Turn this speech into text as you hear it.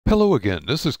Hello again,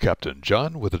 this is Captain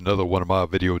John with another one of my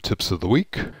video tips of the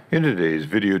week. In today's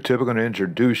video tip, I'm going to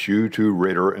introduce you to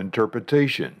radar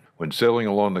interpretation. When sailing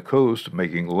along the coast,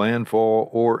 making landfall,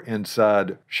 or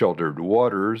inside sheltered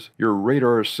waters, your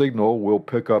radar signal will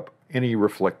pick up any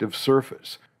reflective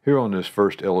surface. Here on this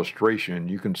first illustration,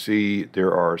 you can see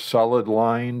there are solid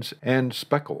lines and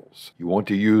speckles. You want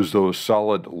to use those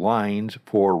solid lines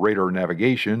for radar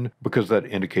navigation because that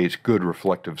indicates good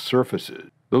reflective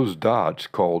surfaces. Those dots,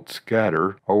 called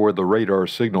scatter, are where the radar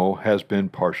signal has been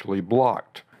partially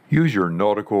blocked. Use your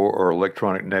nautical or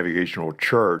electronic navigational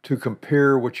chart to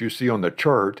compare what you see on the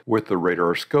chart with the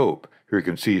radar scope. Here you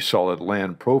can see solid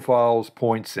land profiles,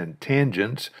 points, and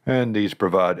tangents, and these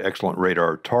provide excellent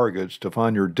radar targets to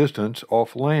find your distance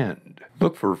off land.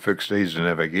 Look for fixed aids to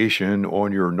navigation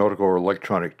on your nautical or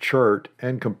electronic chart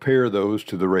and compare those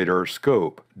to the radar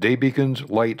scope. Day beacons,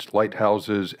 lights,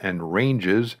 lighthouses, and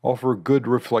ranges offer good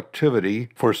reflectivity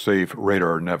for safe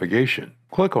radar navigation.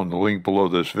 Click on the link below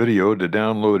this video to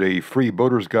download a free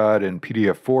boater's guide in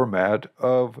PDF format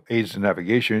of aids to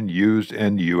navigation used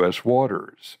in U.S.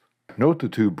 waters. Note the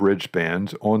two bridge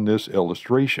spans on this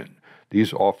illustration.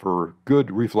 These offer good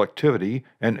reflectivity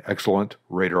and excellent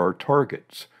radar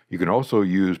targets. You can also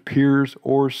use piers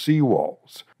or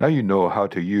seawalls. Now you know how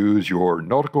to use your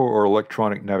nautical or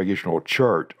electronic navigational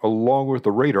chart along with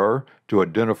the radar to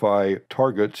identify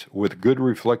targets with good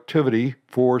reflectivity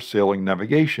for sailing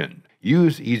navigation.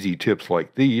 Use easy tips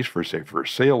like these for safer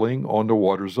sailing on the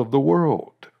waters of the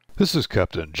world. This is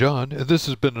Captain John, and this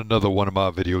has been another one of my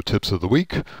video tips of the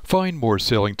week. Find more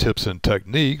sailing tips and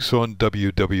techniques on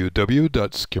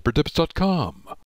www.skippertips.com.